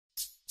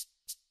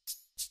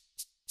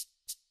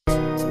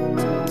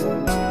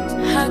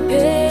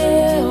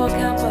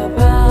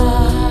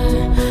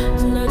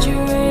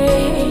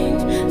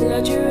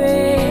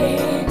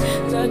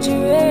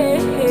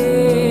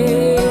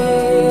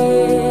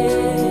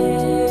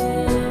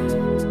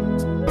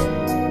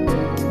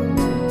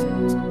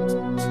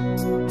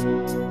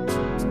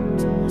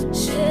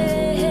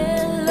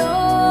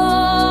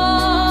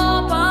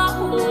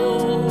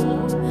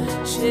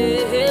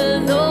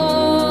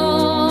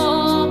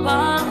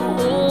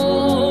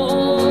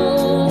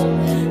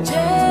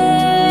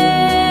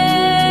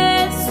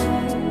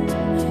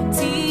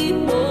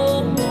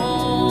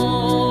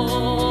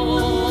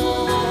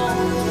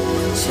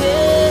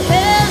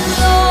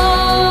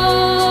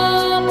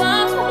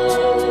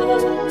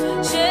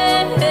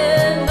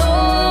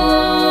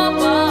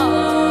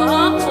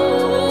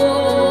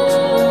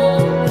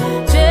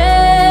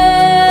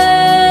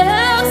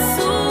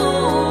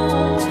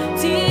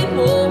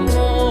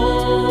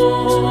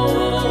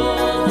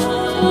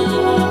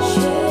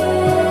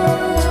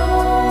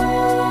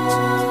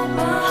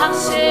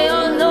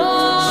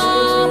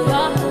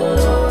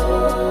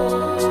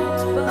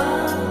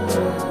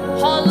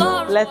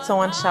Let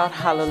someone shout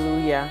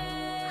hallelujah.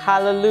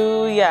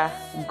 Hallelujah.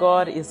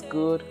 God is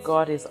good.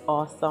 God is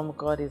awesome.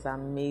 God is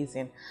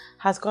amazing.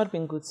 Has God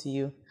been good to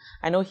you?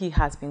 I know He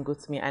has been good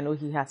to me. I know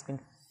He has been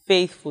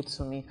faithful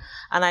to me.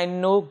 And I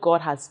know God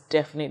has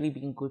definitely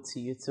been good to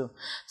you too.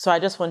 So I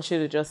just want you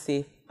to just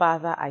say,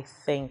 Father, I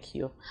thank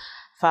you.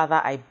 Father,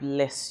 I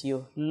bless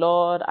you.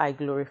 Lord, I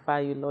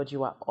glorify you. Lord,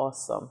 you are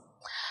awesome.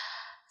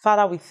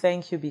 Father, we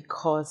thank you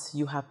because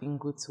you have been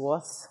good to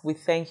us. We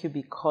thank you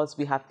because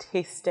we have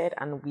tasted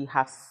and we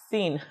have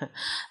seen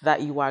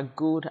that you are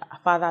good.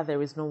 Father,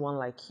 there is no one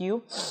like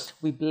you.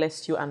 We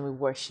bless you and we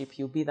worship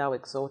you. Be thou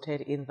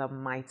exalted in the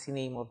mighty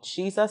name of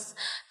Jesus.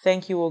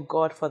 Thank you, O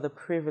God, for the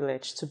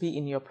privilege to be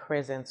in your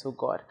presence, O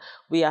God.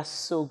 We are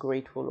so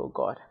grateful, O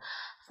God.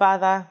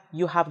 Father,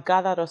 you have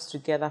gathered us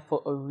together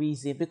for a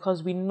reason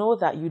because we know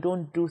that you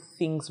don't do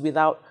things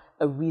without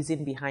a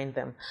reason behind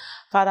them.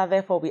 Father,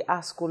 therefore we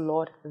ask, O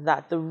Lord,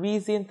 that the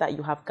reason that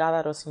you have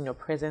gathered us in your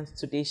presence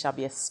today shall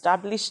be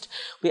established.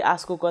 We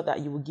ask, O God, that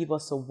you will give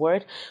us a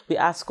word. We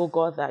ask, O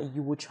God, that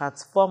you would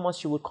transform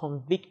us, you would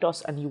convict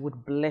us, and you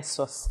would bless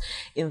us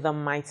in the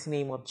mighty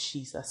name of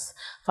Jesus.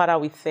 Father,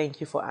 we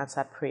thank you for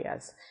answered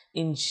prayers.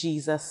 In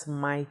Jesus'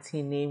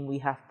 mighty name we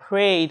have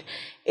prayed.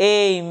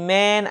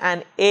 Amen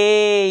and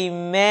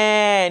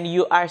amen.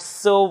 You are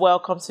so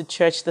welcome to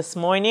church this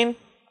morning.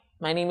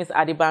 My name is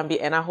Adibambi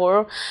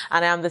Enahoro,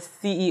 and I am the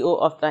CEO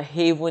of the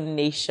Haven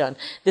Nation.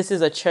 This is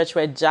a church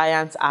where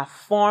giants are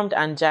formed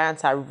and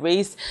giants are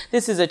raised.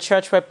 This is a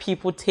church where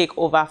people take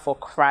over for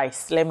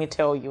Christ, let me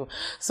tell you.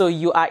 So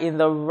you are in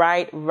the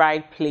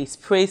right place.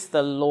 Praise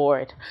the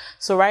Lord.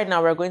 So right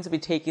now we're going to be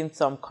taking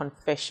some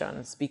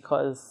confessions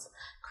because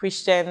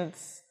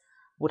Christians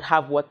would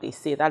have what they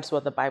say. That's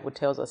what the Bible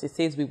tells us. It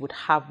says we would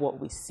have what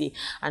we say.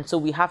 And so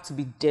we have to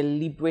be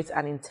deliberate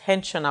and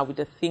intentional with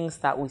the things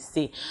that we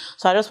say.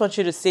 So I just want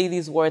you to say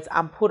these words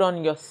and put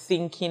on your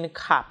thinking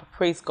cap.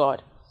 Praise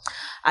God.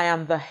 I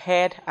am the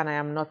head and I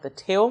am not the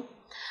tail.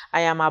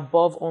 I am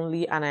above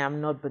only and I am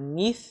not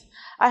beneath.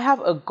 I have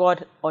a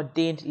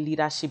God-ordained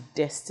leadership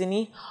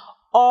destiny.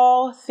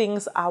 All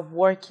things are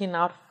working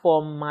out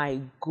for my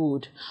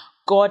good.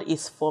 God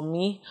is for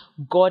me.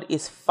 God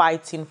is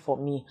fighting for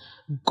me.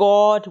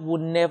 God will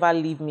never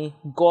leave me.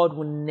 God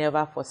will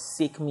never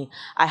forsake me.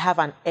 I have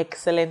an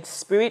excellent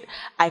spirit.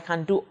 I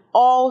can do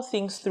all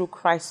things through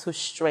Christ who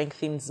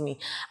strengthens me.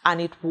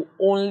 And it will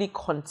only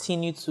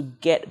continue to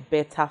get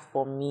better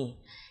for me.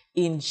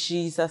 In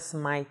Jesus'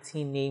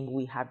 mighty name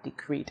we have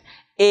decreed.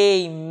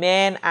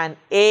 Amen and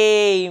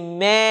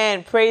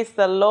amen. Praise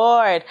the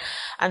Lord.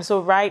 And so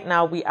right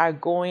now we are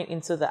going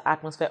into the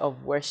atmosphere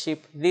of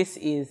worship. This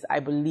is, I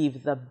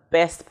believe, the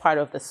best part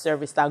of the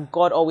service that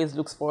God always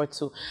looks forward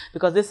to,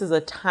 because this is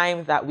a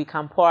time that we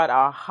can pour out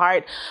our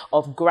heart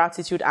of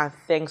gratitude and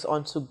thanks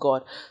unto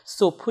God.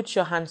 So put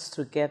your hands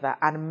together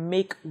and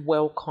make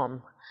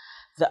welcome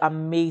the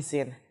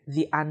amazing,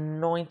 the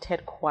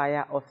anointed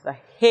choir of the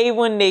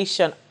Haven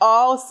Nation,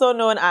 also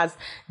known as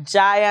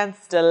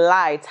Giants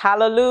Delight.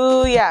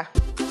 Hallelujah.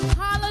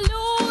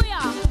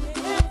 Hallelujah.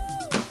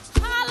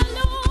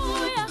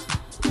 Hallelujah.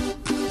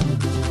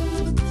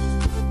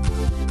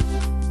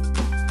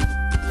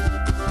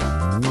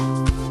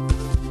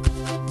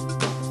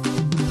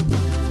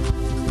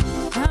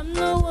 I'm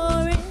not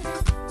worried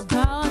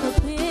about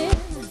a pin,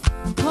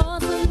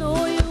 'cause I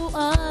know you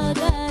are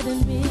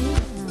guiding me.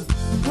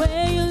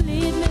 Where you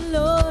lead me,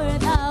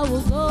 Lord, I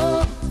will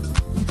go.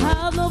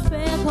 Have no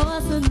fear,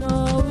 'cause I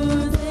know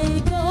you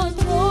take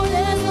control.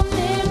 There's no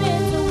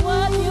limit to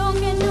what you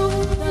can do.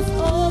 That's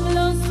all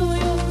belongs to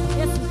you.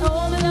 Yes, it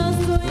all belongs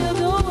to you.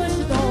 Do what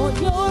you don't.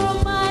 You're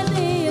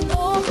almighty and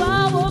all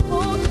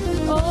powerful.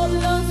 All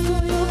belongs to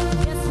you.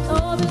 Yes, it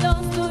all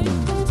belongs to you.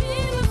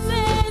 Jesus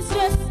says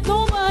yes,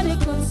 nobody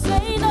can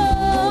say no.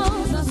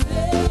 Jesus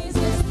says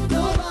yes,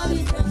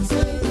 nobody can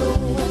say no.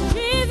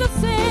 Jesus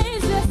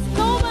says yes,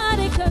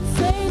 nobody can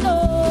say no.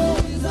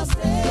 Jesus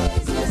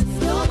says yes,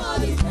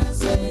 nobody can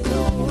say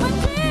no. When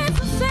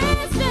Jesus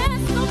says yes,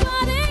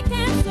 nobody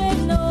can say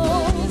no.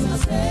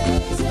 Jesus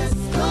says yes,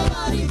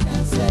 nobody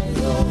can say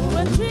no.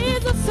 When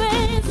Jesus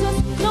says yes,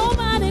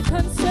 nobody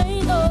can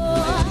say no.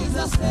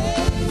 Jesus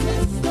says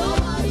yes,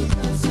 nobody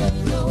can say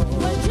no.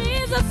 When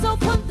Jesus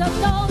opens the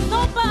door,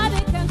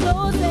 nobody can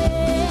close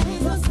it.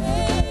 Jesus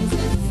says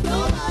yes,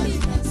 nobody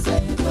can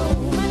say no.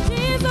 When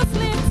Jesus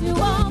lifts you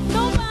up,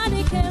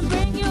 nobody can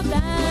bring you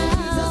down.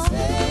 Jesus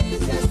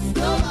says yes,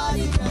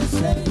 nobody can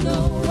say no.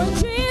 When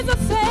Jesus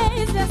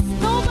says yes,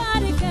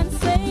 nobody can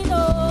say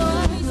no.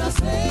 Jesus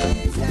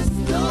says yes,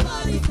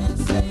 nobody can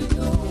say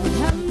no.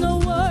 I'm no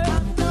worry.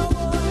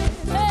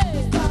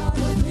 Hey,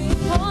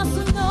 cause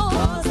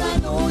I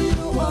know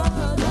you are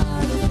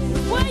God.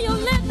 Where you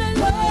live,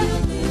 Lord,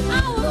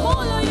 I will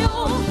follow you.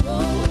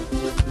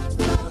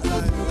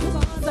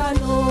 'Cause I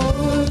know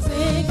who's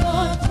in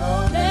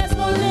control. There's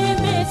no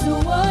limit to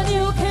what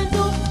you can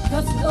do.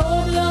 'Cause it all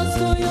belongs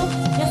to you.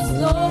 Yes,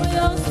 it all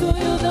belongs to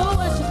you. Do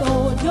what you go.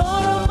 You're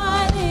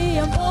almighty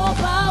and all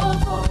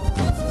powerful.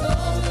 Yes, it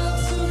all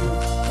belongs to you.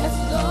 Yes,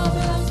 it all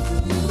belongs to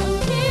you.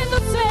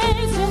 Jesus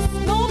says yes,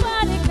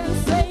 nobody can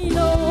say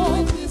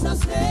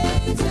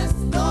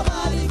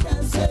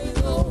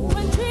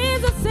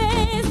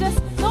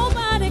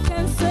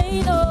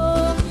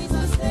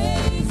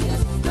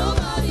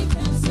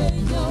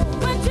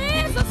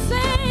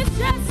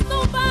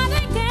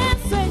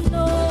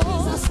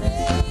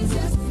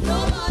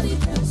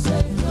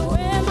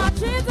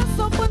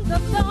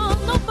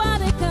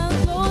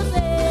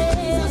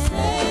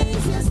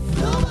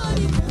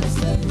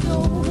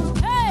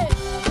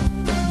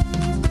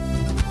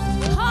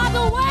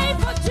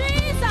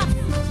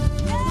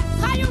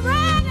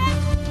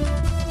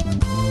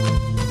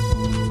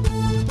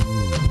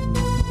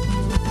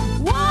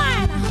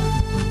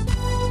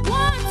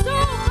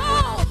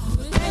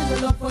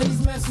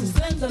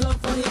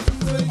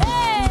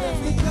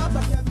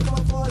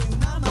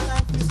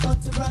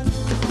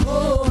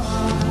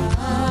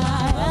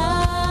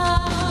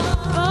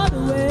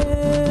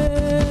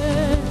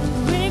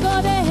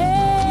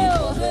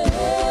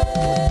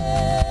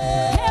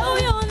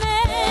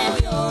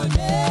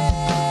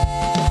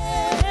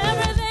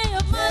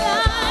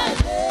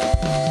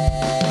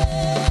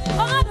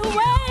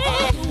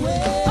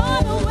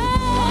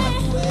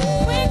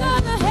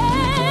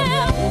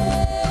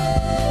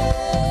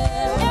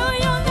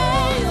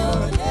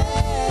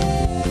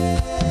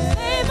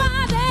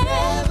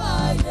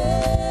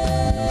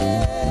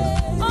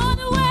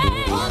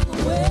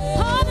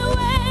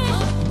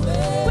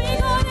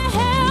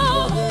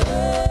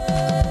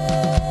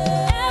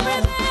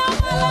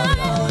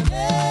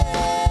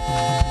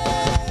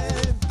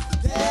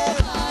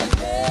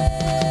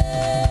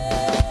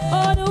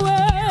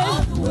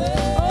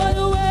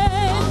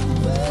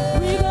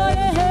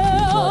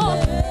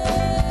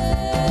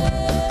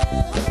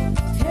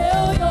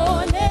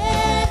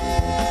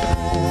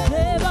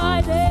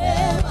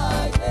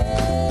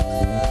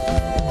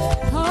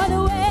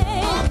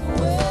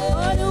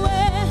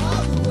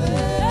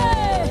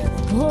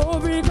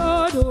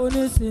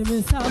niseme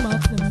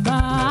samatimba.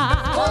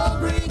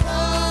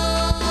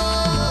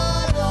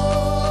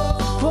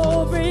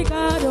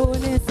 Obrigado,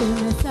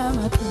 niseme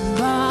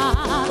samatimba.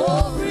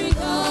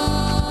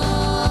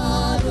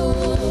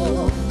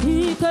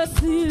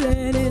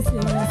 Ikasile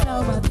niseme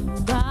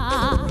samatimba.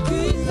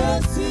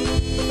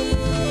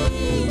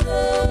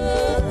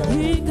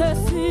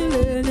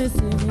 Ikasile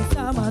niseme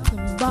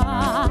samatimba.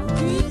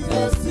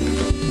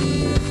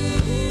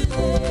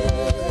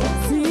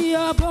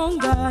 Siya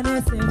bonga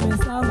niseme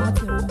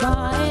samatimba.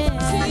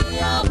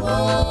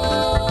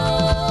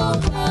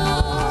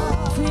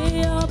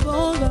 Siya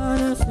bonga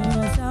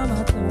niseme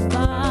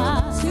samatimba.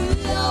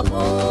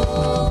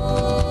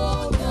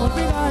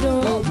 Obrigado,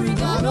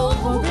 obrigado,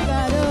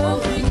 obrigado,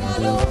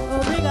 obrigado,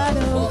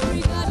 obrigado,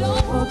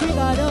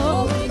 obrigado, obrigado,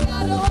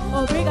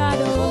 obrigado,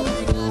 obrigado,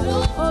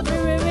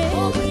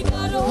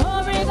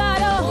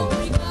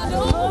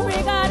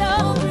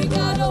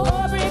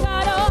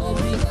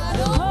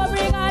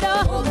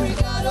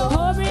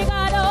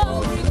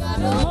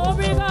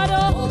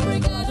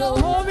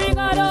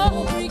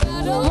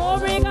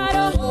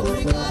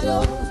 obrigado,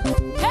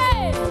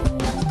 hey!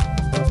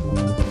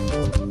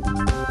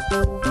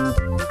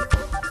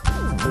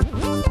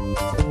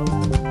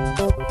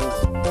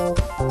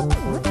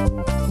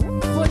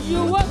 For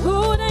you are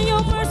good and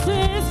your mercy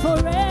is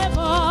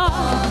forever.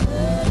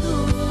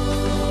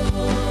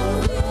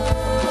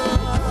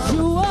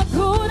 You are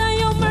good and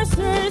your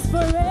mercy is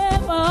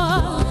forever.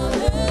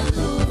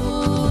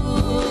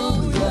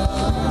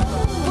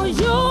 For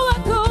you are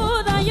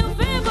good and your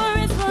favor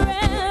is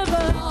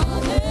forever.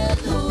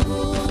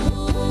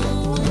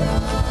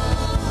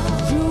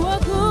 You are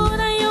good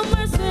and your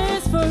mercy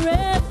is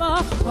forever.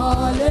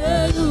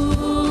 Hallelujah.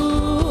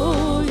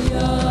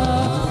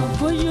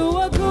 For you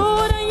are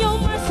good and your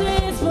mercy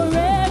is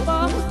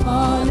forever.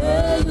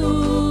 Hallelujah.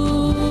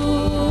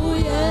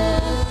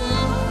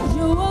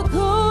 You are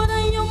good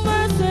and your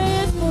mercy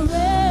is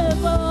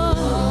forever.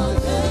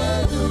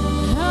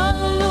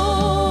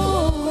 Hallelujah.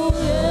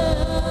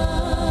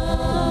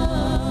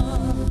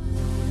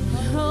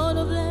 Lord, I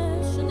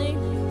bless your name.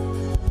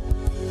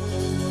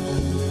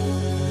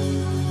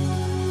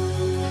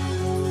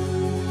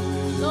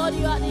 Lord,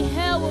 you are the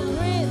air we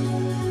breathe.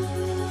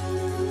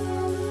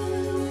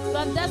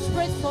 I'm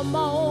desperate for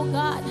more, oh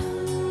God.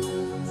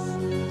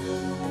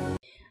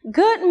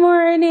 Good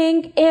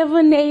morning,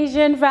 Evo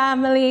Nation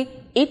family.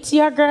 It's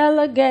your girl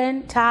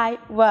again, Ty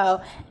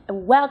Well,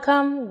 and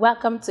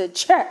welcome to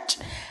church.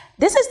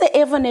 This is the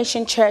Evo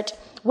Nation Church,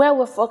 where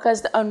we're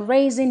focused on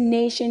raising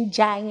nation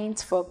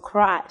giants for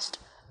Christ.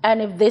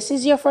 And if this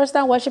is your first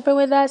time worshiping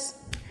with us,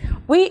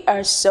 we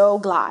are so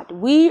glad.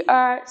 We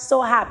are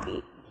so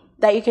happy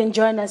that you can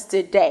join us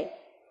today.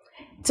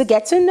 To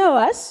get to know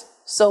us,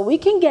 so we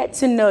can get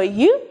to know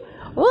you,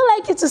 we'd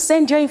like you to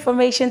send your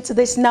information to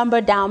this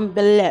number down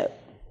below.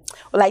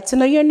 We'd like to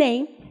know your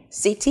name,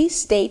 city,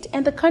 state,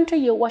 and the country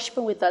you're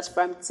worshiping with us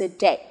from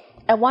today.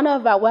 And one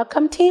of our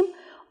welcome team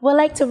would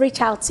like to reach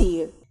out to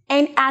you.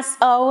 And as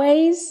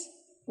always,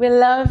 we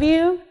love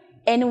you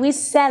and we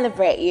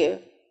celebrate you.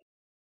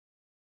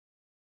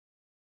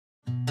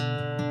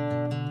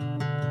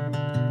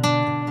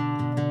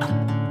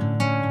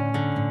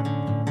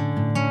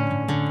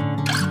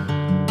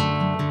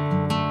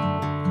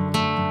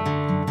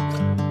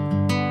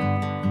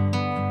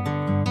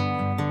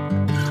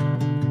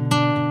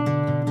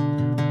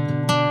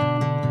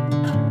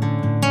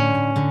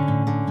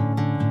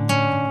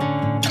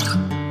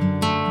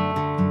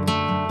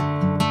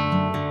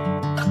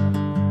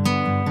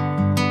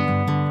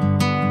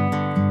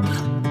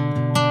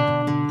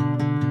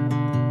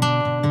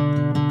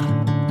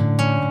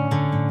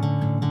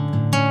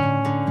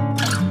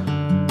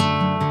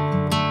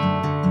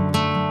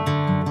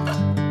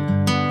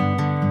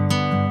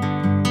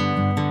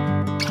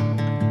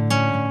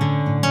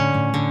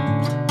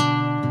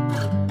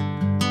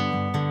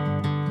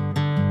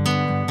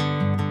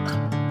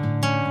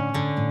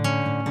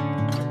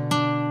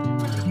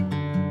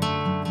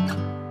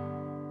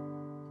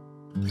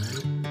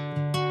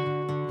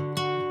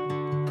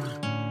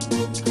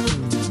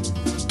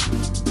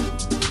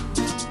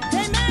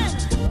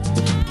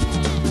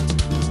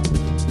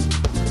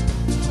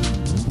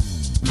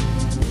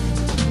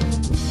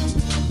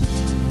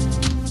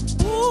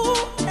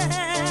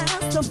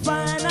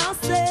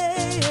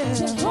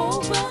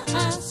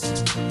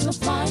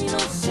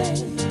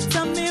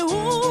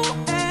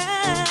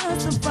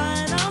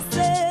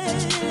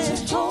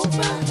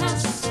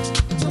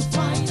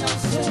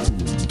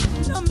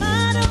 No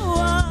matter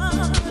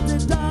what the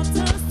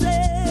doctor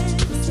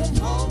says,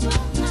 Jehovah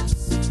has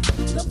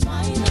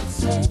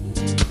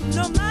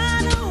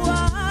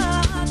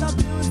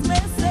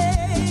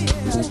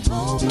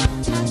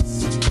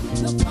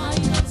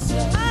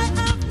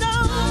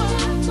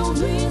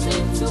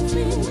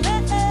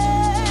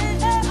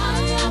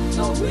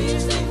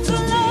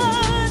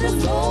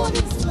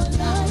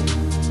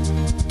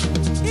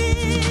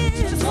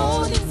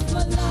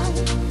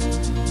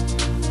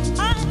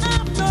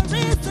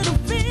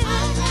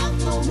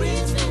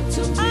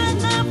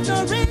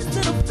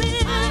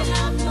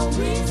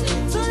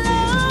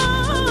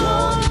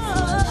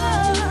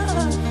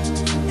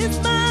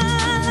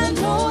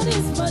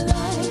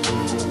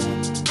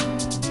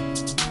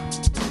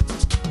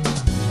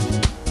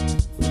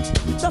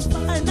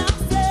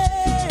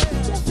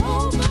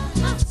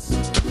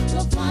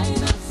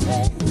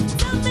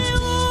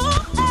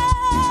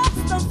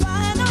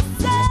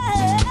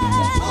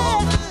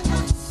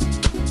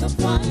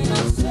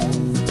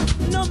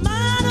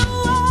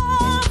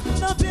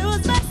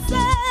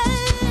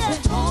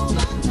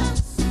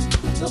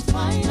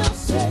final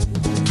say.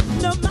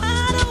 No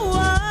matter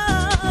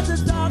what the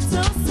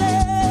doctor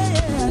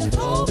says,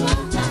 Jehovah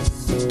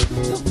has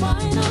the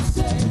final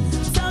say.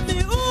 tell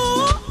me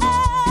who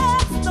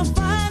has the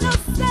final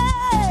say.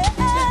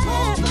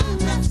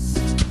 Jehovah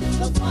has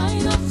the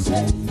final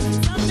say.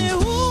 Tell me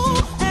who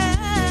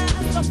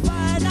has the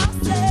final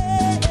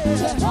say.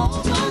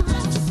 Jehovah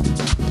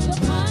has the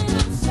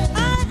final say.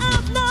 I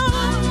have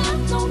I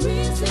have no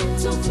reason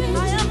to fear.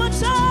 I am a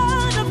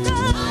child of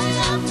God. I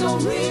have no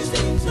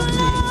reason to The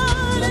fear.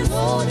 Lord The is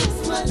Lord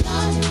is my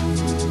life.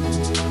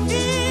 The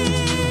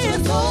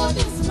is. Lord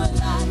is my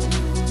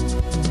life.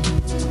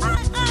 I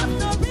have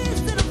no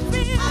reason to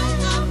fear. I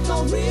have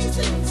no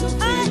reason to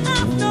I fear.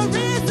 have no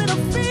reason to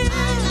fear.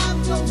 I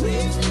have no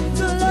reason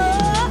to The fear.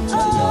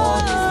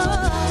 Lord,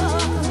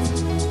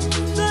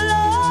 The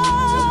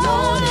the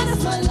Lord Lord is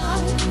is. my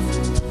life.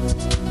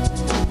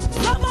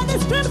 Somebody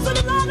scream to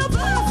the Lord of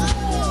us.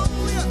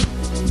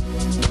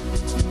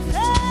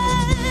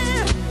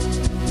 Hey,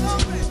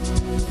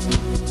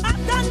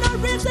 I've got no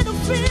reason to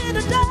fear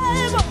the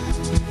devil.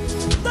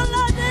 The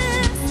Lord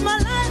is my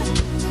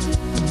life.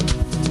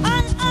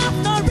 I have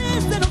no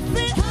reason to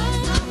fear. I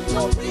have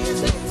no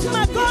reason to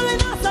My fear.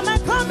 going out and my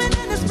coming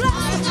in is I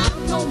blessed.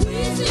 have no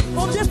reason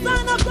Whom to the fear.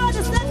 Son of God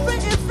is set free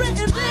is free I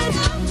indeed.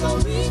 have no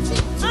reason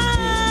to I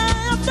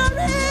have no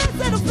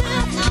reason to I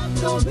fear.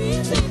 have no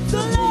reason to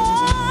The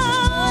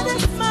Lord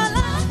is my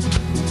life.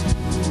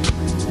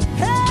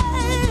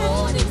 Hey,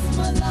 Lord is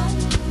my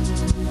life.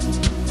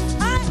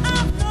 I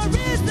have no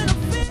reason to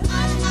fear.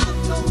 I have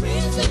no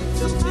reason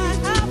to I fear.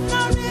 have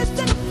no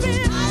reason to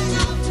fear. I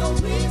have no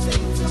reason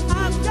to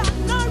I've got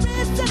no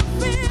reason to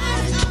fear. I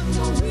have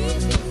no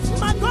reason to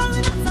My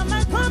going out and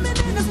my coming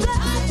in is I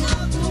blessed.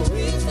 have no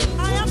reason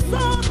I am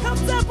so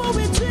comfortable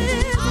with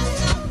Jesus. I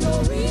have no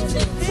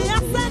reason He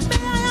has set me,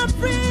 I am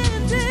free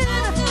indeed.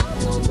 I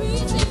have no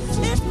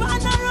reason His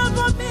banner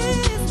over me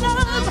is I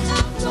love.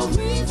 have no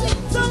reason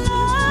The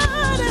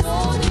Lord is,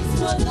 Lord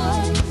is my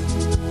life.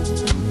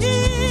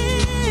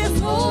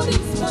 is. Lord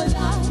is my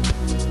life.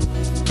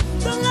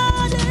 The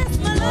Lord is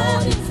my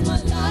Lord life. is my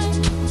life.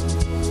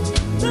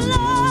 The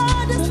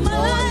Lord is my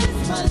Lord life.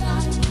 is my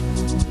life.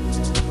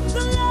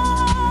 The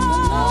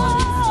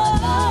Lord.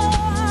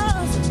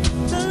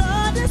 The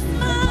Lord is Lord is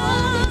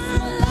mine.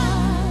 my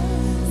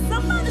life.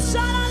 Somebody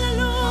shout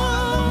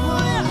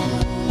hallelujah.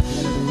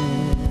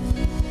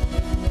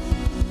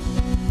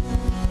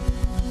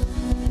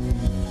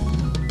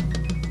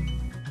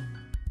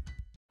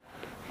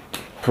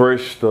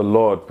 Praise the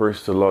Lord,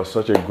 praise the Lord.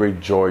 Such a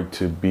great joy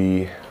to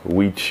be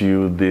with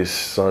you this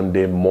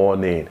Sunday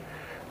morning.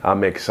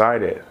 I'm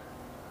excited.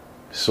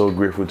 So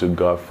grateful to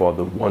God for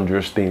the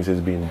wondrous things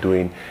He's been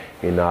doing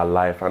in our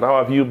life. And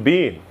how have you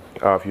been?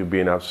 How have you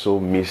been? I've so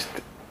missed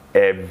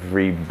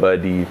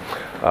everybody.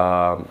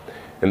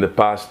 In the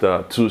past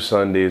 2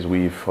 Sundays,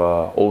 we've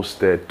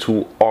hosted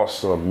 2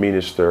 awesome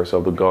ministers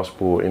of the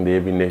gospel in the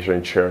Every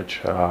Nation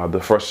Church. The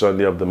first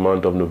Sunday of the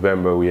month of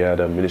November, we had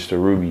Minister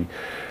Ruby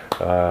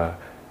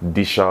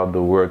dish out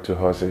the word to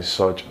us in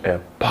such a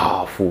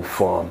powerful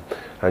form.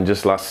 And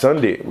just last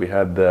Sunday, we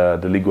had the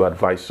legal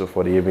advisor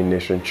for the Every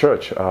Nation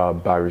Church,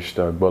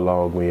 Barrister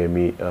Bola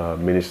Oguyemi,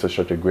 minister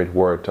such a great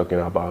word talking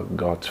about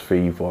God's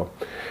favor.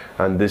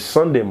 And this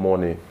Sunday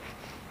morning,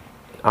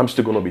 I'm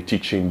still going to be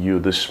teaching you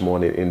this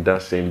morning in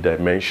that same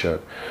dimension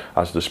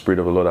as the Spirit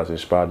of the Lord has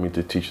inspired me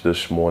to teach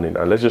this morning.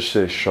 And let's just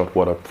say a short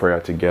word of prayer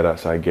together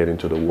as I get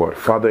into the word.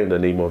 Father, in the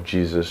name of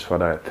Jesus,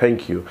 Father, I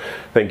thank you.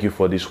 Thank you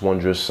for this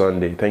wondrous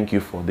Sunday. Thank you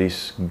for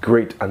this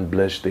great and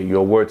blessed day.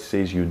 Your word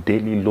says you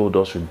daily load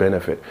us with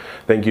benefit.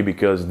 Thank you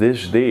because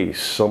this day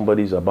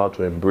somebody's about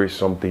to embrace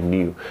something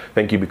new.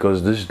 Thank you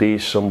because this day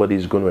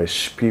somebody's going to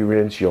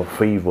experience your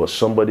favor.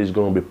 Somebody's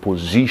going to be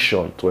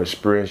positioned to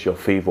experience your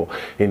favor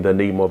in the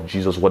name of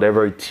Jesus.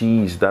 Whatever it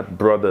is that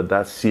brother,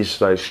 that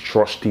sister is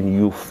trusting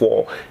you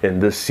for in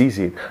this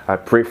season, I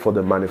pray for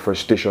the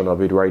manifestation of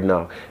it right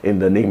now in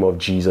the name of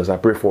Jesus. I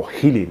pray for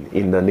healing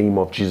in the name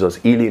of Jesus.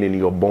 Healing in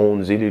your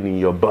bones, healing in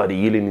your body,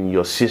 healing in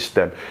your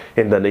system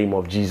in the name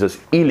of Jesus.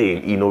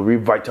 Healing,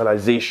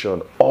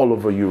 revitalization all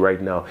over you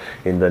right now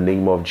in the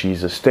name of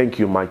Jesus. Thank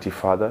you, mighty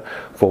Father,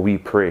 for we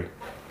pray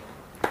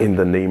in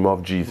the name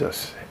of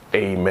Jesus.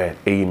 Amen.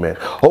 Amen.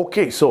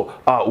 Okay, so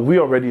we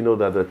already know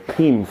that the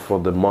theme for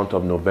the month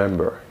of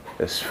November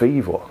is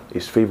favor.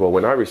 Is favor.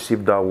 When I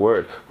received that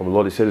word from the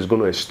Lord, He said it's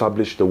going to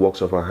establish the works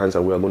of our hands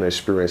and we are going to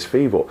experience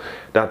favor.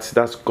 That's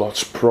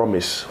God's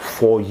promise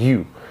for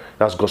you.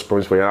 That's God's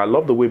promise for you. And I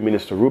love the way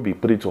Minister Ruby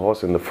put it to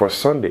us in the first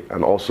Sunday,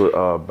 and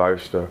also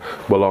Barrister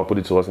Bola put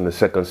it to us in the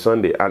second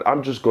Sunday. And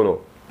I'm just going to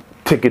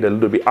take it a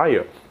little bit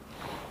higher.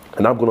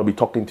 And I'm going to be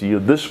talking to you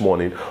this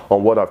morning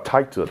on what I've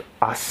titled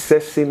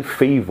Assessing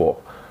Favor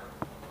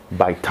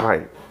by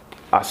Time.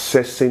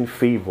 Assessing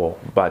favor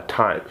by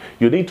time.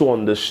 You need to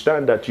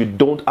understand that you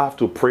don't have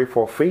to pray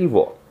for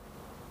favor.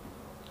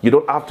 You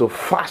don't have to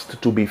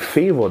fast to be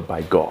favored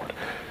by God.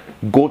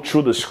 Go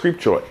through the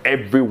scripture.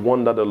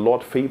 Everyone that the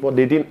Lord favored,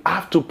 they didn't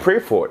have to pray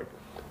for it.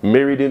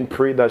 Mary didn't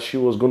pray that she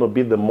was going to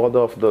be the mother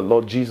of the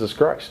Lord Jesus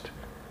Christ.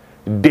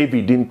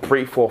 David didn't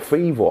pray for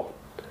favor.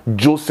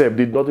 Joseph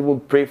did not even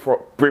pray for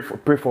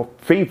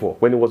favor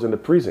when he was in the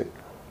prison.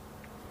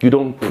 You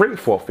don't pray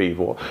for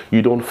favor.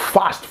 You don't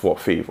fast for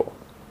favor.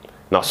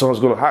 Now someone's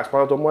going to ask,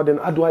 Pastor Omar, then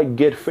how do I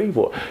get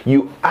favor?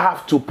 You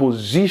have to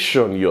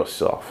position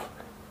yourself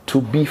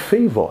to be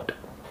favored.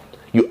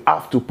 You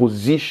have to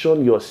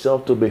position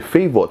yourself to be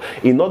favored.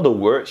 In other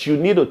words, you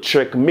need to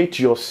checkmate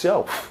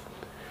yourself.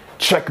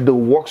 Check the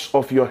works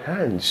of your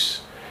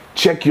hands.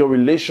 Check your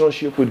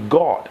relationship with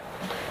God.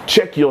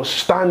 Check your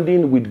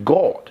standing with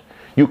God.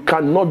 You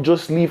cannot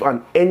just live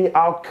an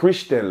anyhow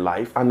Christian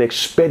life and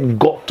expect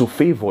God to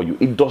favor you.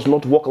 It does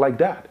not work like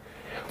that.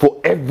 For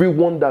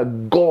everyone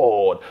that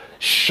God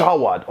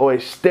showered or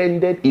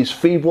extended his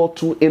favor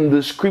to in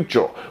the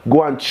scripture,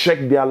 go and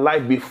check their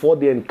life before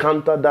they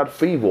encountered that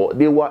favor.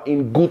 They were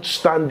in good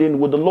standing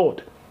with the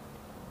Lord.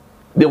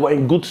 They were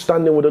in good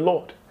standing with the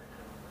Lord.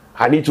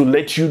 I need to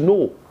let you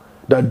know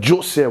that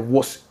Joseph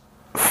was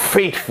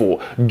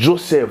faithful.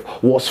 Joseph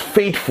was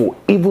faithful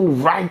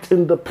even right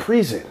in the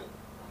prison.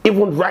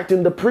 Even right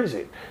in the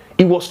prison.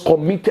 He was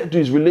committed to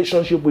his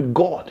relationship with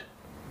God.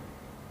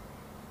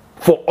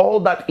 For all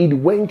that he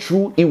went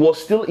through, he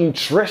was still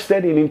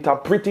interested in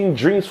interpreting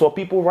dreams for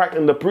people right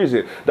in the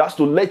prison. That's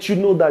to let you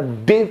know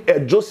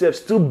that Joseph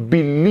still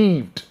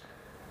believed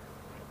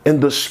in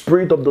the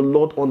Spirit of the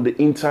Lord on the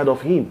inside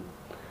of him.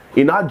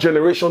 In our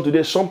generation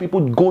today, some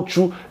people go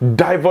through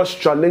diverse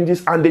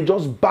challenges and they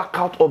just back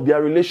out of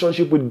their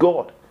relationship with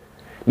God.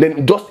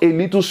 Then just a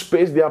little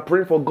space, they are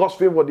praying for God's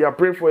favor, they are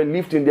praying for a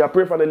lifting, they are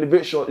praying for an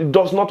elevation. It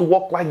does not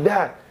work like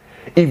that.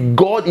 If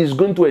God is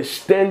going to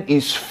extend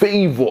his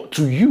favor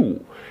to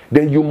you,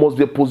 then you must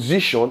be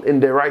positioned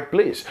in the right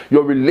place.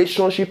 Your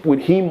relationship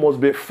with him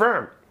must be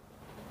firm.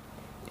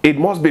 It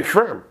must be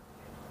firm.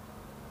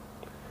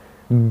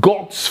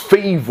 God's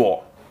favor,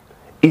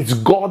 it's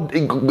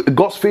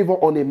God's favor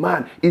on a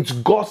man. It's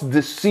God's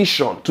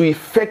decision to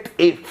effect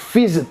a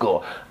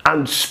physical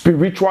and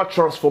spiritual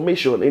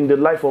transformation in the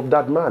life of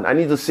that man. I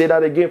need to say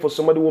that again for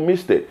somebody who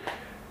missed it.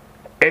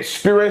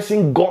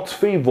 Experiencing God's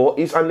favor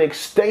is an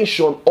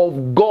extension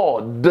of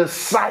God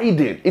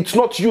deciding. It's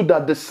not you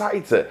that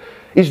decides it.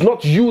 It's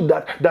not you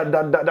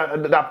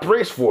that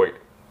prays for it.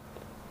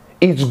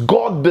 It's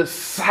God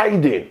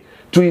deciding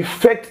to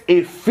effect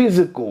a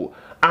physical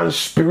and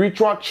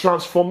spiritual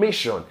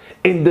transformation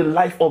in the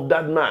life of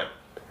that man.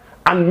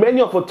 And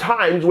many of the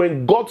times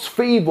when God's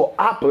favor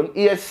happens,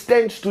 he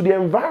extends to the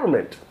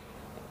environment.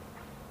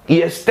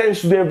 He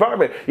extends to the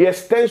environment. He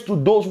extends to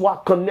those who are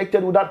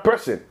connected with that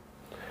person.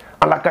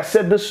 And like I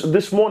said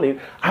this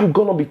morning, I'm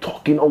going to be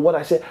talking on what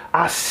I said,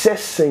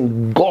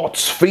 assessing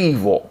God's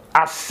favor.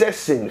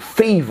 Assessing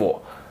favor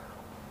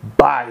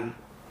by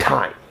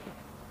time.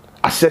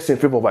 Assessing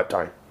favor by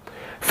time.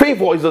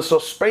 Favor is the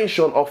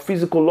suspension of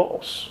physical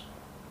laws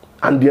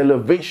and the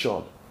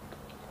elevation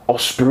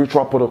of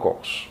spiritual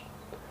protocols.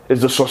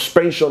 It's the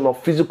suspension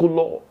of physical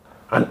law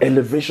and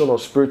elevation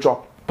of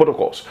spiritual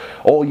protocols.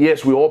 Oh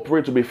yes, we all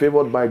pray to be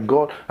favored by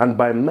God and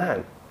by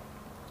man.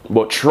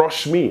 But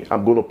trust me,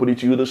 I'm going to put it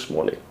to you this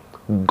morning.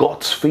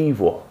 God's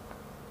favor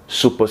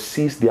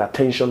supersedes the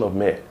attention of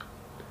men.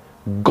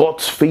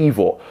 God's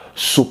favor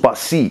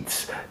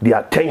supersedes the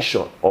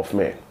attention of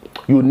men.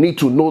 You need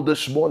to know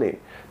this morning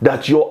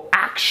that your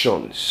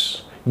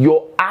actions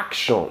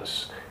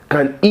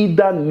can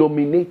either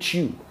nominate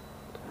you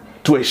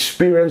to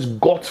experience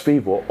God's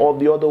favor or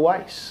the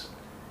otherwise.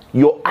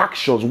 Your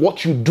actions,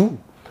 what you do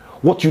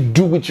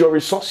with your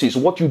resources,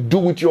 what you do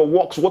with your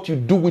works, what you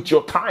do with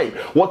your time,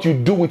 what you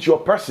do with your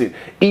person,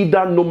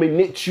 either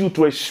nominates you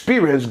to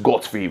experience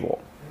God's favor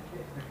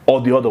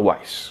or the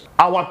otherwise.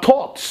 Our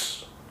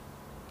thoughts,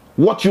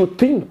 what you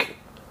think,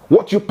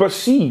 what you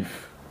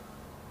perceive,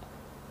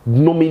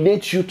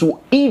 nominates you to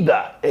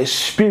either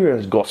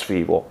experience God's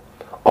favor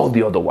or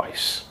the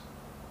otherwise.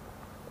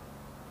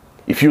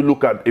 If you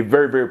look at a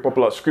very, very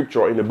popular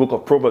scripture in the book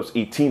of Proverbs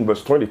 18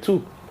 verse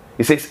 22,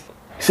 it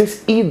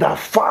says, he that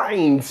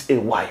finds a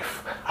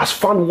wife has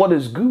found what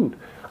is good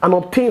and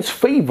obtains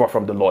favor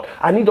from the Lord.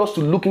 I need us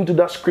to look into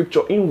that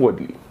scripture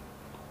inwardly.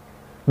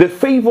 The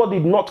favor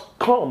did not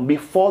come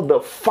before the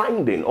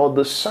finding or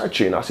the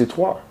searching, as it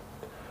were.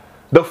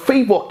 The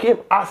favor came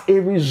as a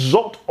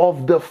result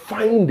of the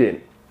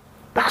finding.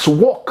 That's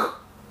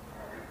work.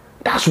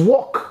 That's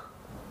work.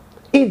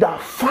 He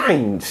that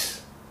finds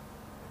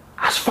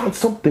has found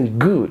something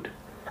good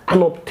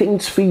and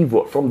obtains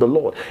favor from the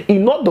Lord.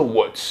 In other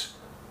words,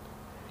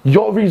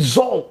 your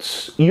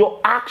results,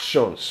 your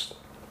actions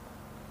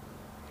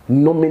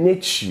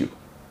nominate you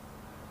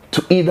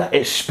to either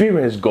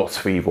experience God's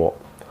favor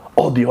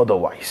or the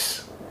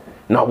otherwise.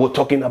 Now we're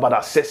talking about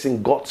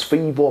assessing God's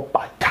favor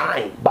by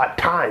time. By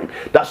time.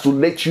 That's to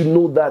let you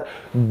know that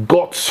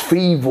God's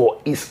favor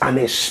is an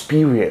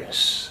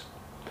experience.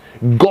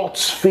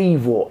 God's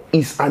favor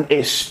is an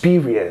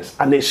experience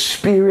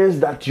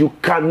that you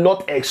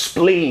cannot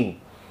explain.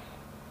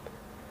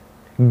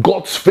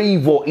 God's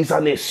favor is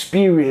an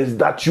experience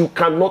that you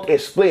cannot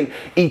explain.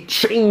 It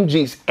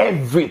changes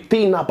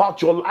everything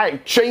about your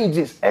life,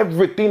 changes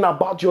everything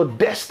about your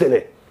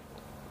destiny.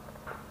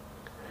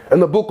 In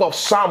the book of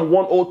Psalm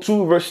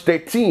 102 verse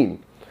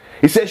 13,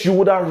 it says, you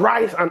would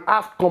arise and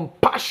have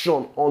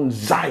compassion on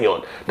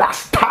Zion.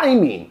 That's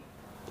timing.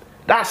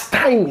 That's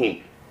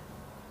timing.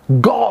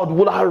 God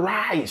will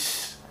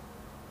arise.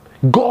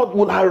 God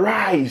will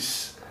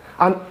arise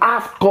and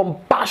have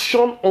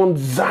compassion on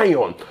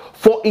Zion,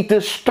 for it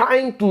is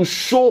time to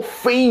show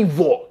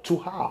favor to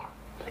her.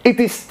 It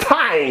is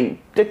time,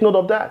 take note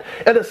of that.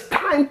 It is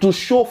time to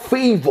show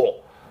favor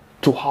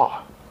to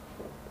her.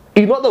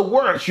 In other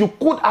words, you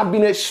could have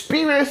been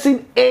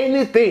experiencing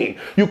anything.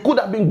 You could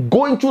have been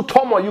going through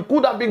turmoil. You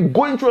could have been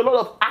going through a lot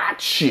of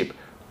hardship.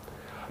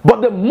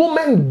 But the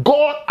moment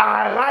God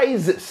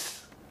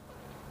arises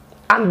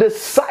and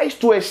decides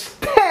to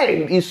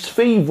extend his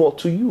favor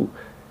to you,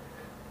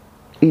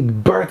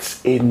 it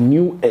births a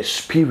new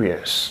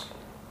experience.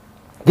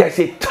 There's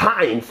a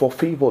time for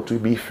favor to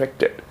be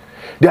effected.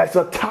 There's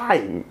a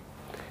time.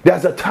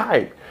 There's a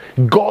time.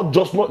 God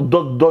does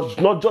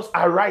not just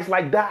arise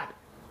like that.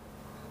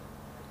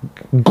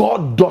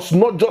 God does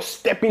not just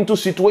step into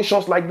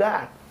situations like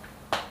that.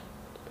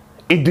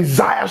 It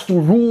desires to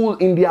rule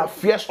in the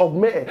affairs of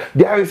men.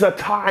 There is a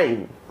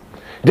time.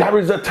 There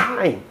is a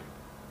time.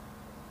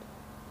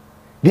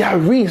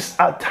 There is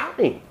a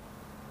time.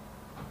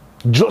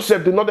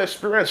 Joseph did not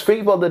experience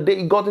favor the day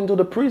he got into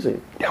the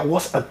prison. There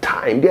was a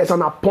time. There's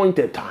an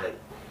appointed time.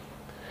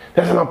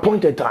 There's an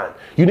appointed time.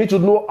 You need to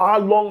know how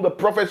long the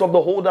prophets of the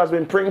old has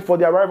been praying for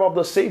the arrival of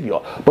the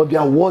Savior. But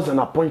there was an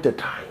appointed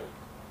time.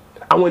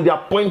 And when the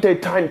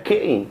appointed time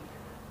came,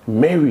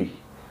 Mary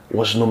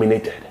was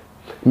nominated.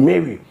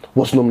 Mary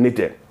was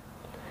nominated.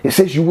 It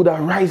says you would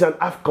arise and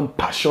have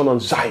compassion on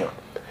Zion,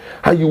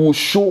 and you will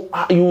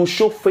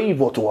show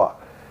favor to her,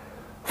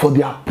 for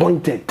the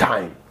appointed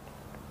time.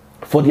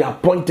 For the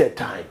appointed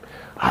time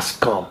has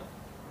come.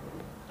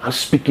 I'm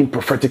speaking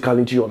prophetically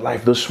into your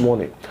life this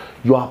morning.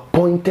 Your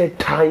appointed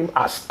time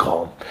has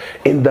come.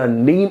 In the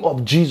name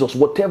of Jesus,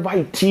 whatever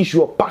it is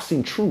you are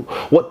passing through,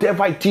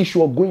 whatever it is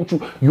you are going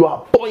through, your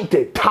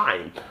appointed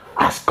time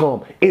has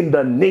come in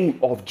the name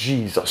of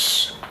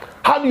Jesus.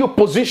 How do you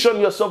position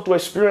yourself to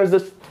experience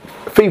this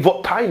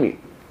favor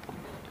timing?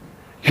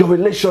 Your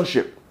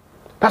relationship.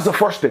 That's the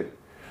first thing.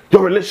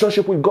 Your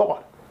relationship with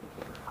God.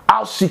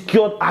 How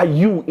secured are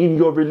you in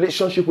your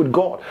relationship with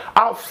God?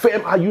 How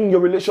firm are you in your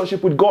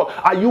relationship with God?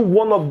 Are you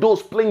one of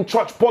those playing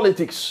church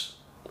politics?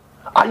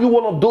 Are you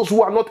one of those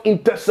who are not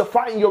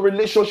intensifying your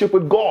relationship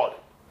with God?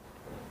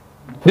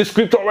 The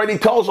scripture already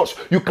tells us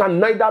you can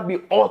neither be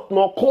hot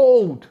nor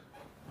cold.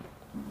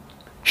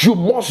 You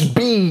must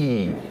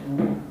be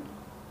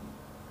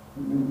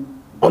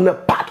on the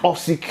path of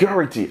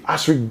security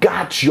as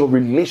regards your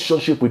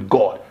relationship with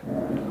God.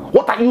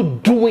 What are you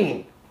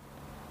doing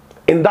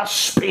in that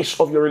space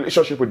of your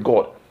relationship with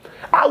God?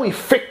 How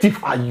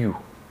effective are you?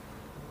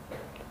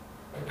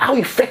 How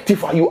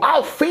effective are you?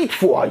 How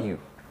faithful are you?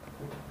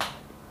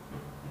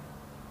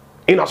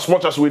 In as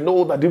much as we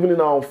know that even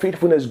in our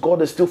unfaithfulness,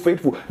 God is still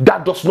faithful,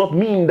 that does not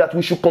mean that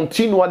we should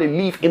continually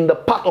live in the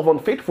path of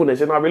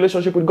unfaithfulness in our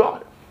relationship with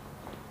God.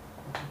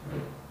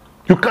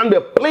 You can't be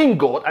playing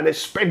God and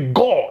expect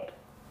God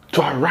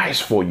to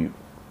arise for you.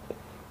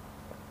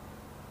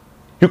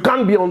 You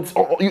can't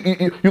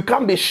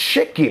be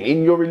shaking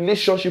in your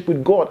relationship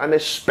with God and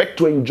expect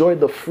to enjoy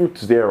the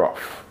fruits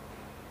thereof.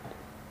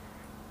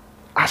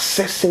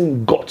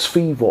 Assessing God's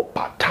favor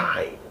per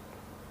time.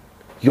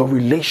 Your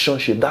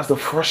relationship, that's the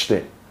first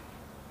thing.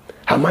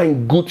 Am I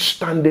in good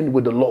standing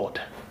with the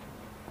Lord?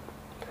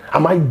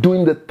 Am I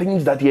doing the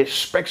things that He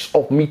expects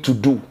of me to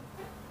do?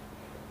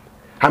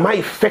 Am I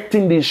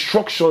effecting the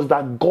instructions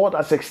that God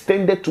has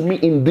extended to me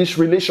in this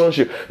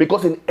relationship?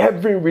 Because in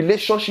every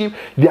relationship,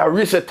 there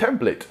is a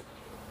template.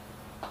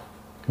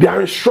 There are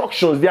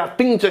instructions. There are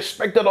things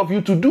expected of you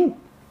to do.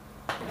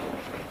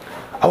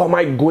 How am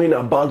I going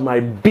about my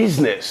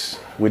business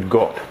with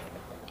God?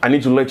 I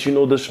need to let you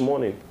know this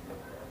morning,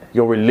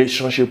 your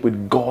relationship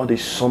with God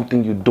is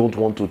something you don't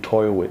want to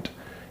toy with.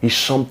 It's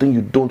something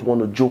you don't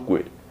want to joke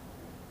with.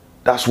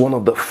 That's one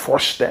of the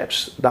first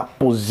steps that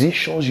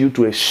positions you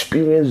to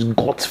experience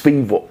God's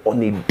favor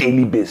on a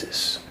daily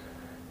basis.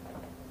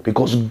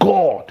 Because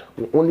God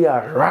will only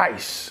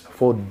arise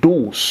for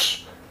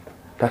those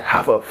that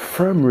have a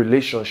firm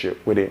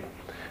relationship with Him.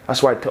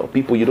 That's why I tell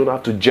people you don't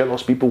have to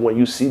jealous people when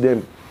you see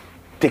them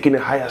taking a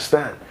higher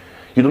stand.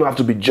 You don't have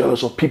to be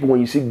jealous of people when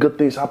you see good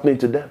things happening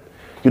to them.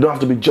 You don't have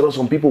to be jealous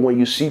of people when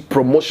you see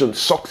promotion,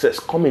 success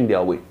coming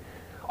their way.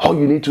 All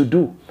you need to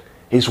do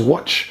is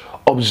watch,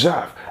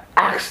 observe,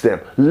 ask them,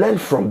 learn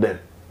from them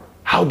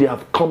how they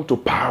have come to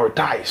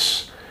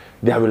prioritize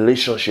their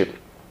relationship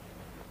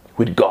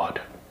with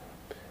God.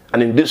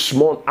 And in this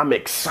month, I'm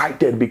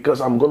excited because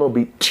I'm going to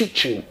be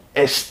teaching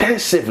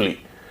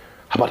extensively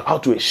about how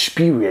to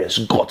experience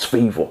God's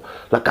favor.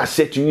 Like I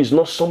said to you, it's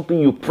not something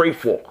you pray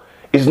for.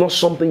 It's not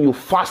something you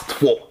fast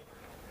for.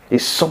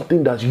 It's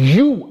something that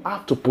you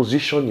have to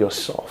position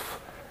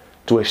yourself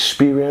to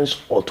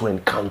experience or to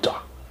encounter.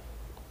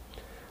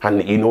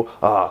 And you know,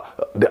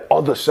 the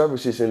other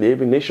services in the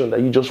Evan Nation that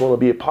you just want to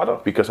be a part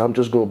of, because I'm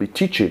just going to be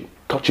teaching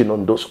touching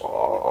on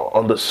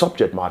on the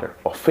subject matter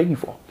of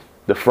favor.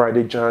 The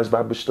Friday Giants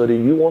Bible study,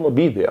 you want to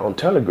be there on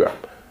Telegram.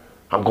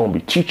 I'm going to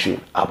be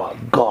teaching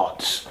about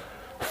God's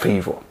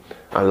favor.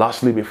 And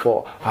lastly,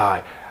 before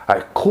I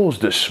close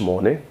this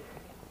morning,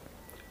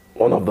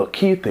 one of the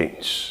key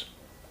things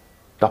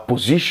that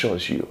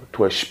positions you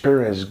to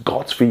experience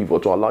God's favor,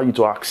 to allow you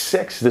to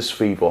access this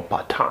favor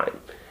part time,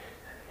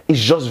 is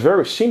just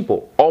very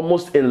simple,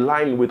 almost in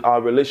line with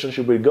our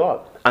relationship with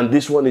God. And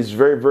this one is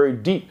very, very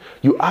deep.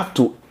 You have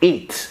to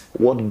hate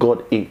what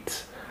God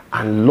hates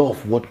and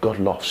love what God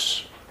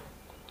loves.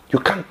 You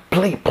can't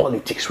play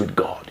politics with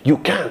God. You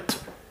can't.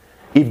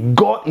 If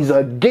God is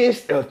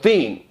against a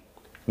thing,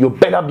 you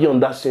better be on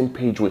that same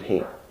page with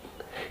Him.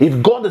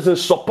 If God is in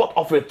support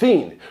of a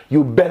thing,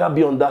 you better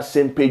be on that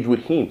same page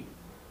with Him.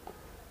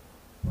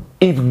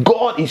 If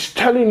God is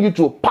telling you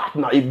to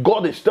partner, if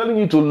God is telling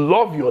you to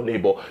love your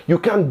neighbor, you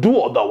can't do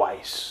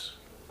otherwise.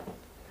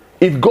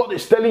 If God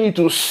is telling you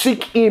to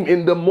seek Him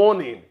in the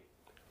morning,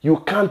 you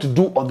can't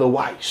do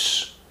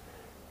otherwise.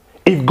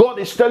 If God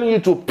is telling you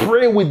to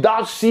pray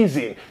without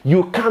ceasing,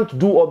 you can't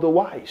do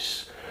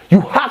otherwise.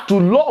 You have to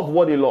love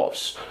what He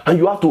loves, and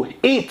you have to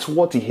hate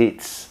what He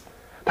hates.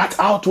 That's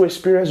how to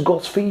experience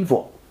God's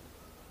favor.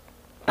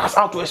 That's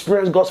how to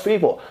experience God's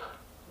favor.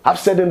 I've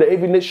said in the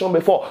AV Nation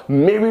before,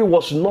 Mary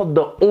was not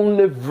the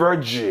only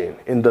virgin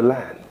in the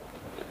land.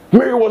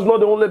 Mary was not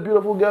the only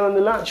beautiful girl in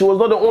the land. She was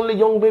not the only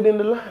young lady in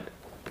the land.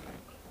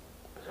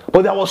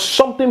 But there was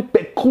something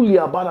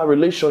peculiar about our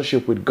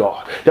relationship with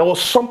God. There was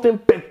something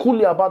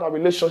peculiar about our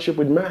relationship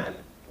with man.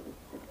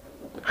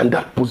 And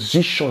that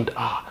positioned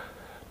her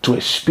to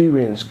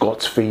experience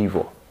God's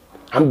favor.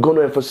 I'm going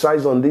to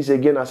emphasize on this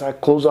again as I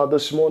close out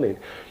this morning.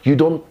 You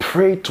don't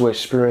pray to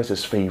experience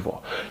His favor.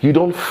 You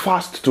don't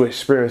fast to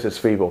experience His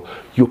favor.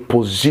 You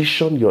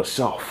position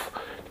yourself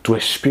to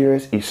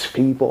experience His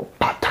favor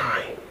part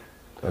time.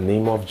 In the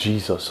name of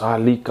Jesus. I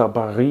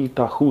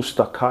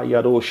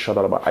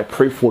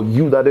pray for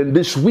you that in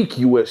this week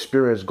you will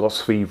experience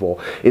God's favor.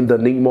 In the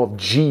name of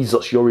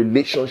Jesus, your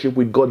relationship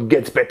with God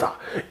gets better.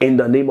 In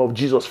the name of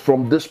Jesus,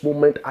 from this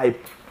moment I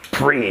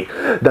pray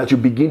that you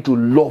begin to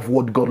love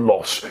what God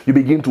loves. You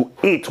begin to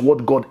hate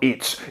what God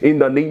hates. In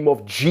the name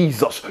of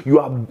Jesus, you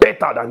are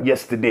better than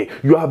yesterday.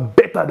 You are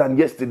better than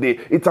yesterday.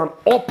 It's an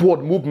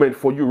upward movement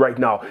for you right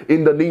now.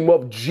 In the name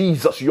of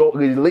Jesus, your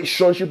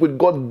relationship with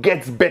God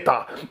gets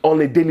better on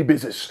a daily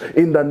basis.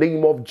 In the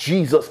name of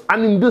Jesus.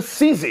 And in this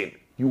season,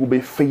 you will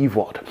be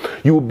favored.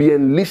 You will be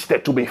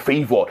enlisted to be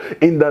favored.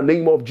 In the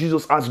name of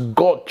Jesus, as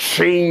God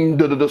changed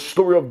the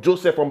story of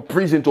Joseph from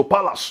prison to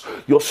palace,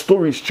 your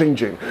story is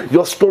changing.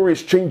 Your story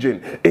is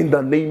changing in the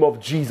name of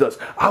Jesus.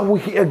 I will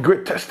hear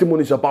great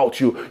testimonies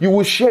about you. You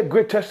will share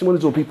great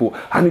testimonies with people,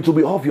 and it will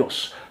be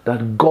obvious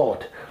that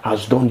God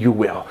has done you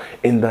well.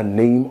 In the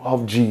name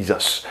of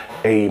Jesus.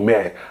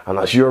 Amen. And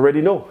as you already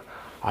know,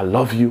 I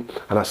love you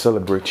and I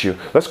celebrate you.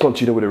 Let's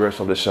continue with the rest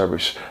of the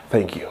service.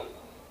 Thank you.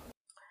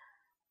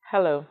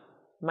 Hello,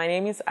 my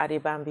name is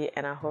Adebambi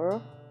Enahoro,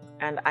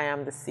 and I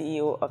am the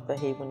CEO of the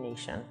Haven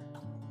Nation.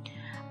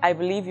 I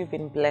believe you've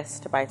been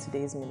blessed by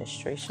today's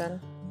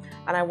ministration,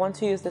 and I want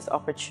to use this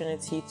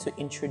opportunity to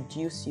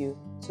introduce you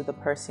to the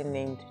person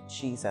named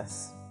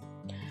Jesus.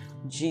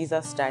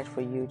 Jesus died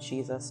for you,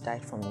 Jesus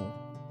died for me.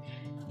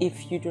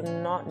 If you do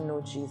not know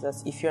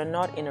Jesus, if you're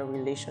not in a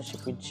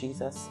relationship with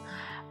Jesus,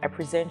 I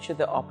present you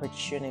the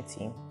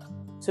opportunity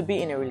to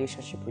be in a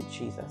relationship with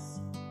Jesus.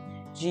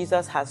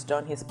 Jesus has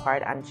done His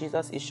part, and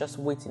Jesus is just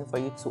waiting for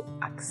you to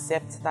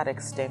accept that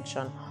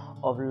extension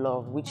of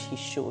love which He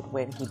showed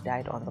when He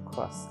died on the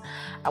cross.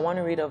 I want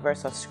to read a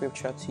verse of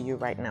scripture to you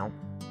right now.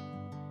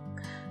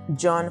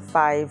 John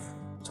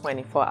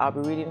 5:24. I'll be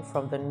reading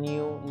from the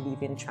New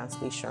Living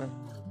Translation.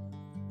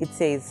 It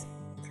says,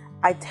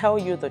 I tell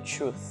you the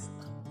truth.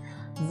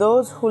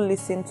 Those who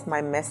listen to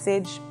my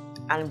message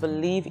and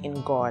believe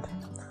in God,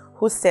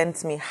 who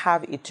sent me,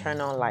 have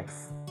eternal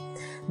life.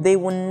 They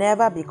will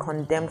never be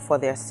condemned for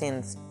their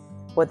sins,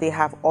 but they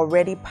have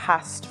already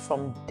passed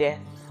from death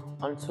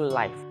unto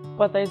life.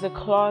 But there is a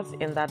clause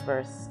in that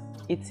verse.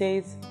 It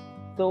says,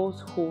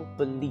 those who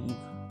believe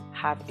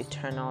have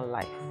eternal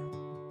life.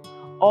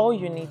 All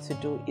you need to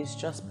do is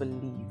just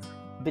believe.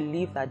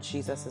 Believe that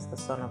Jesus is the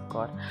Son of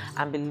God,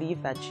 and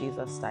believe that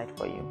Jesus died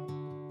for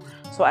you.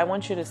 So I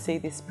want you to say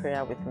this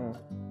prayer with me.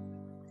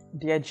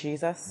 Dear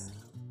Jesus,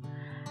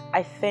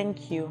 I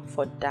thank you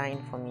for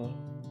dying for me.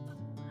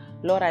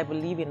 Lord, I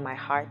believe in my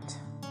heart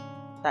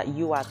that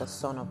you are the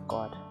Son of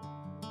God.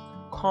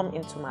 Come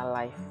into my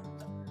life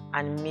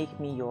and make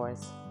me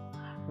yours.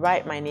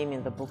 Write my name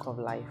in the book of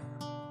life.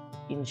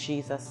 In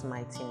Jesus'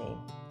 mighty name.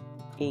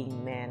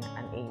 Amen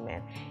and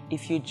amen.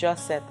 If you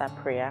just said that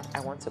prayer, I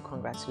want to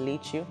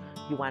congratulate you.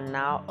 You are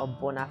now a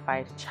bona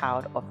fide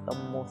child of the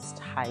Most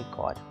High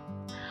God.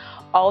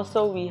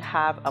 Also, we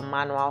have a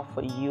manual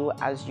for you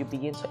as you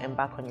begin to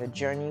embark on your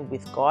journey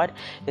with God.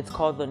 It's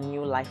called the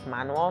New Life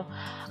Manual.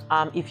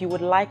 If you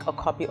would like a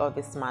copy of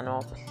this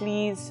manual,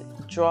 please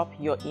drop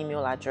your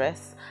email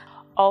address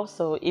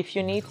Also, if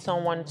you need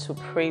someone to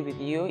pray with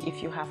you,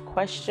 if you have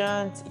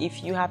questions,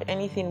 if you have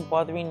anything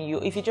bothering you,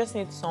 if you just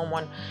need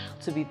someone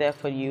to be there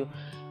for you,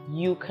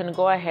 you can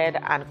go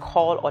ahead and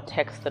call or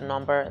text the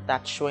number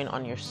that's showing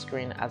on your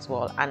screen as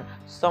well. And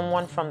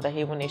someone from the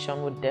Haven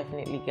Nation would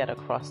definitely get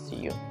across to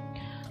you.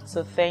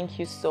 So thank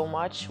you so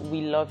much.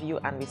 We love you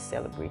and we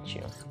celebrate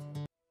you.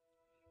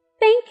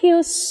 Thank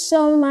you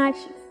so much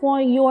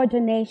for your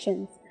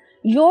donations.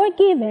 Your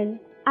giving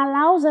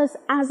allows us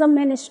as a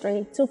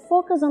ministry to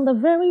focus on the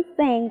very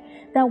thing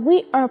that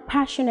we are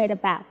passionate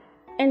about,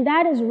 and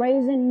that is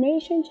raising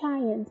nation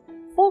giants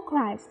for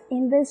Christ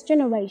in this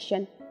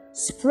generation,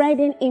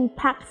 spreading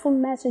impactful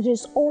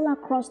messages all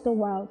across the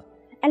world,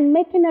 and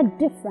making a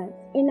difference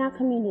in our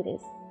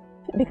communities.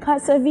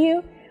 Because of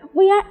you,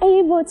 we are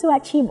able to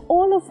achieve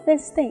all of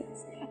these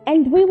things,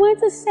 and we want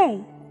to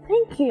say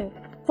thank you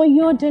for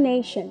your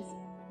donations.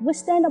 We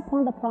stand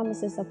upon the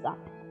promises of God,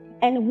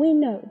 and we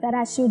know that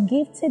as you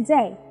give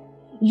today,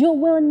 you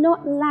will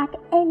not lack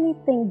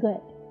anything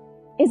good.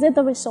 Is it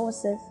the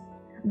resources,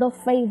 the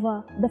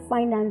favor, the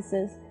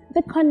finances,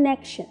 the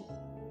connections?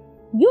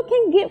 You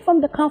can give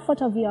from the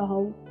comfort of your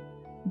home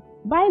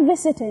by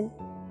visiting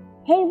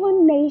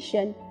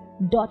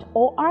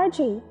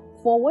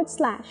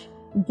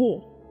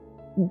havennation.org/give.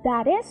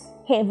 That is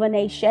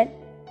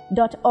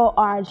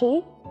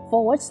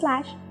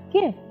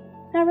havennation.org/give.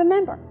 Now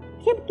remember,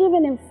 keep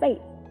giving in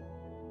faith.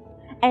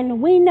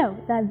 And we know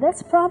that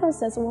these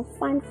promises will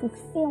find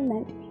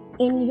fulfillment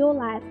in your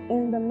life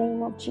in the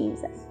name of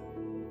Jesus.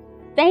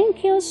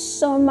 Thank you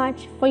so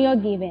much for your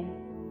giving.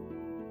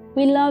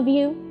 We love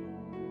you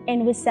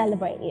and we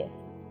celebrate you.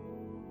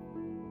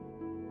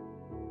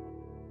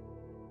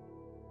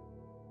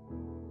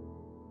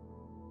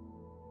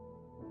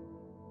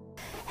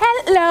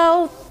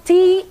 Hello,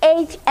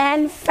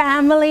 THN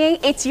family.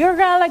 It's your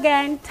girl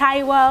again,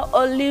 Taiwa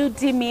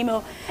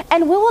Oludimimo.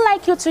 And we would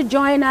like you to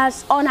join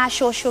us on our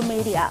social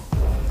media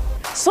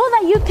so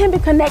that you can be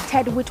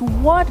connected with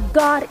what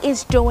God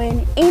is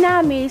doing in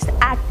our midst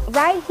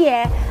right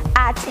here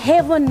at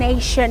Haven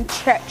Nation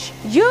Church.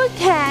 You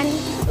can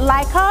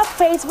like our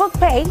Facebook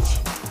page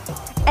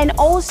and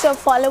also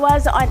follow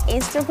us on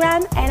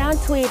Instagram and on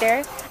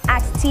Twitter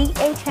at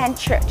THN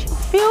Church.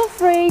 Feel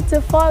free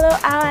to follow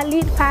our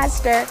lead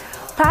pastor,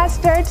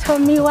 Pastor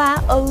Tomiwa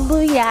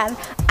Oluyan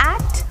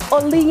at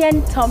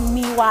Oluyan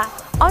Tomiwa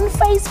on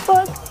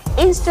Facebook,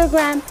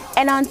 Instagram,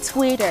 and on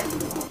Twitter.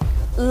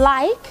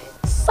 Like,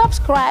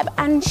 subscribe,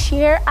 and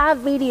share our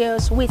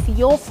videos with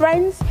your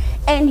friends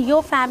and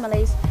your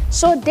families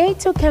so they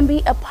too can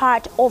be a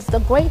part of the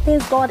great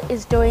things God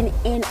is doing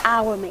in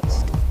our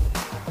midst.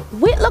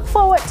 We look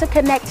forward to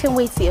connecting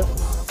with you.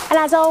 And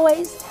as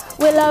always,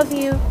 we love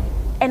you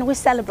and we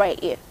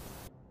celebrate you.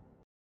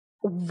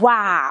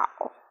 Wow.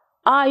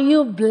 Are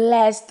you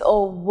blessed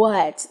or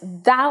what?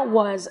 That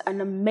was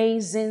an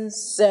amazing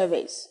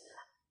service.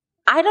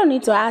 I don't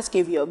need to ask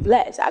if you're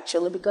blessed,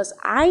 actually, because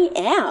I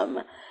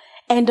am.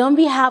 And on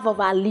behalf of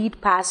our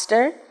lead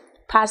pastor,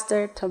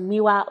 Pastor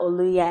Tomiwa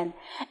Oluyan,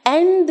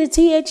 and the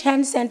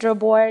THN Central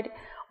Board,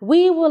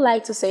 we would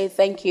like to say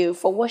thank you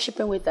for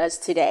worshiping with us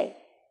today.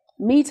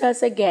 Meet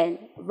us again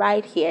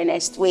right here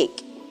next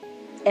week.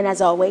 And as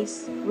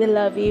always, we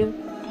love you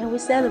and we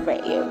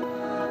celebrate you.